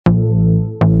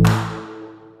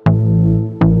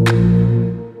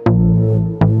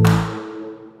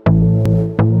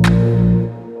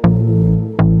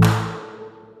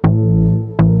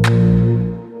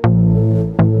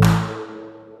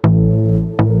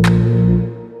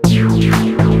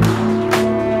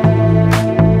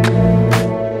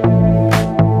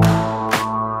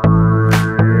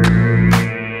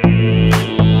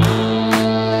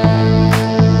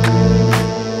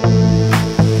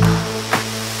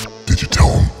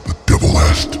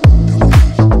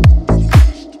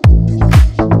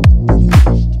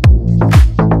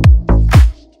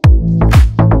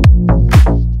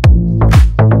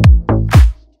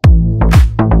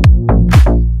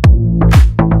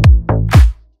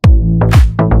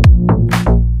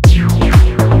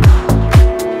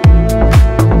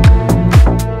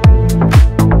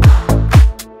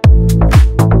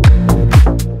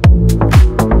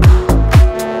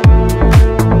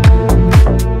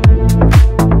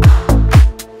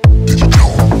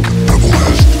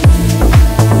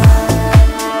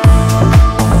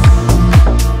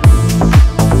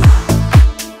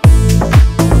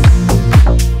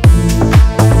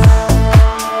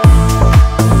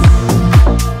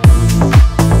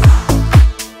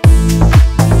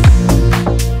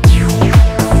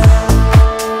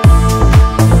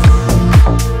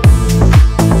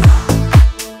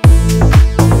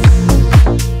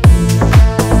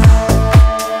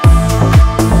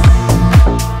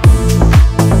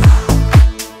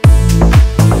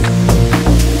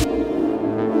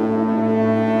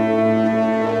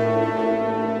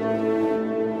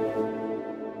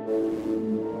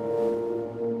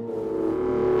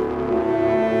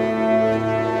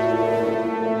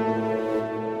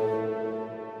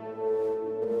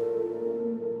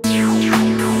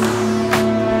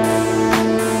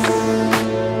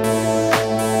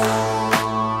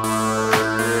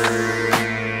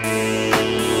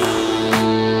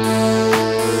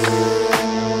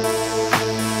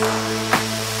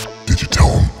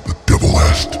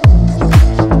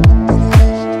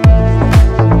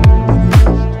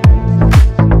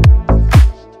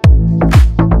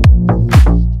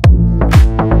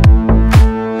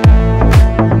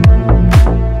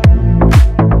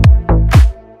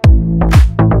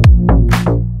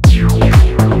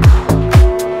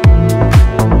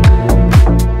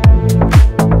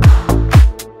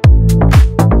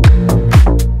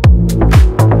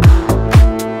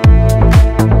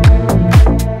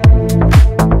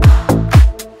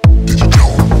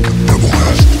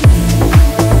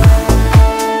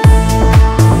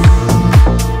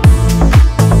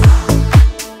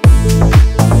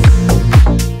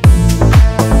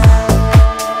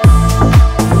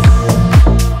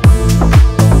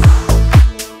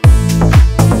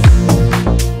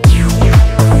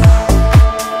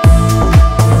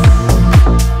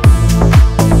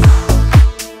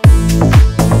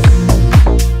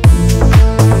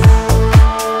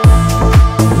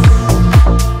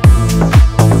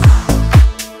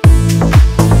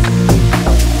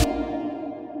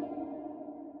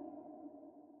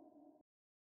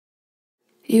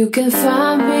You can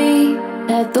find me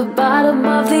at the bottom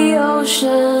of the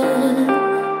ocean.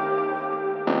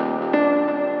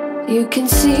 You can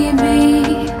see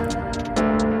me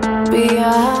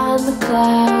beyond the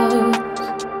clouds,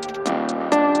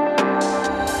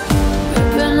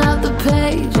 ripping out the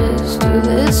pages to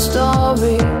this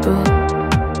storybook.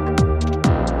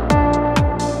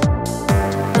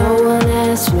 No one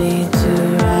asked me to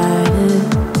write it.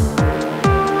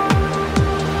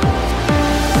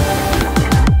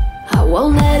 I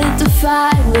won't let it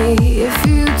define me if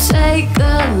you take a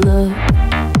look.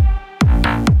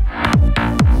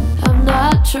 I'm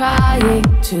not trying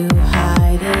to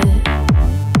hide it.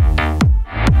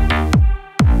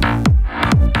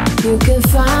 You can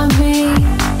find me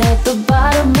at the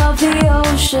bottom of the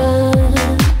ocean.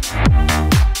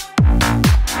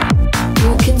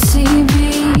 You can see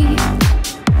me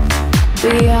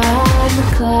beyond the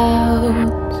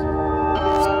clouds.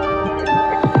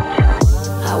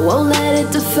 I won't let it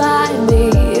define me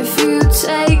if you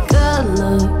take a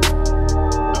look.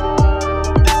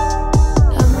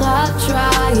 I'm not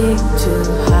trying to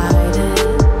hide it.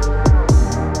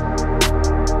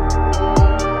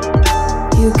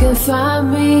 You can find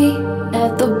me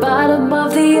at the bottom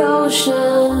of the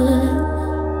ocean.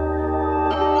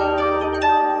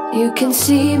 You can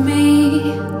see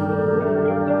me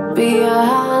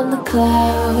beyond the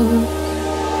clouds.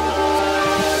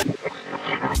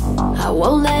 I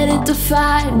won't let it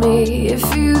define me if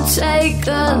you take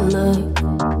a look.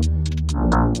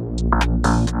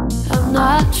 I'm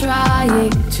not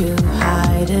trying to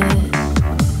hide it.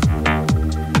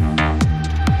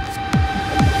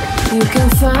 You can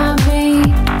find me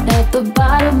at the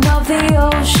bottom of the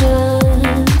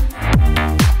ocean.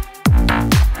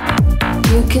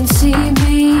 You can see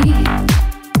me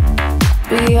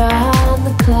beyond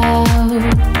the clouds.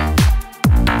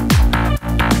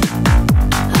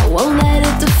 I won't let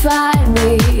it define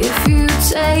me if you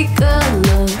take a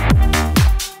look.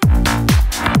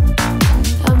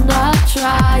 I'm not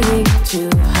trying to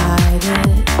hide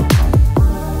it.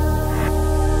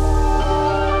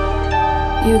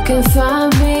 You can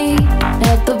find me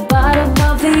at the bottom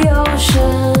of the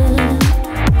ocean.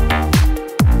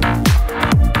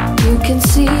 You can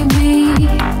see me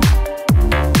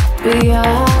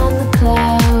beyond the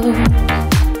clouds.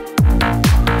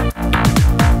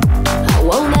 I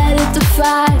won't let it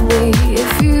define me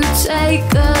if you take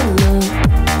a look.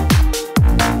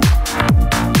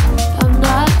 I'm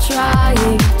not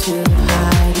trying to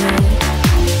hide it.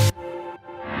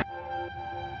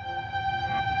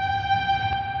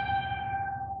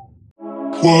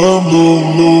 Well, no,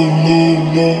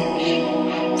 I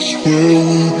swear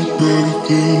we'd be better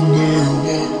than they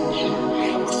was.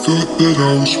 I thought that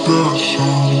I was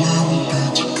special, we would be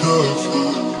together,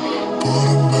 but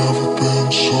it never been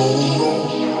so long.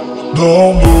 No,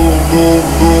 I swear we'd be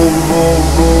better than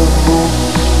they was.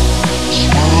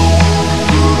 I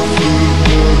thought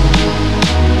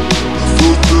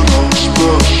that I was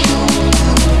special,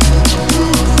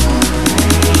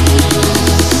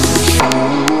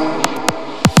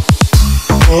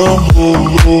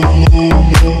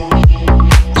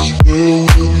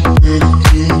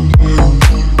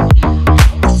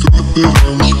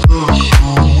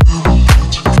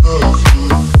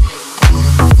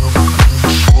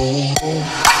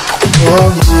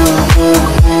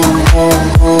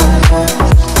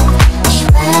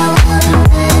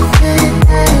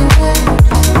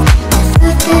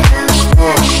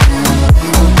 we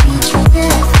would be together. I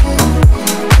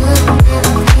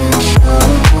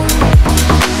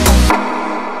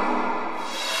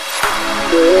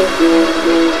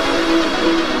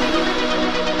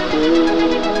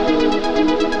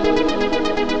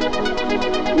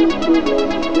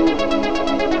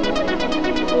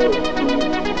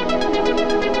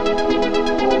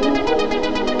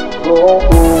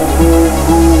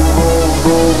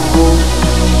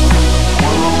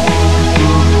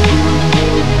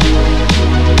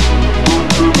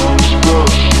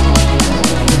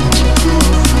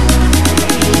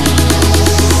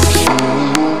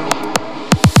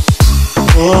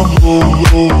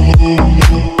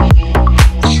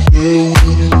swear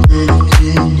we'd be better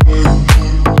than they was.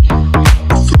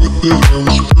 I thought that I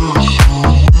was special.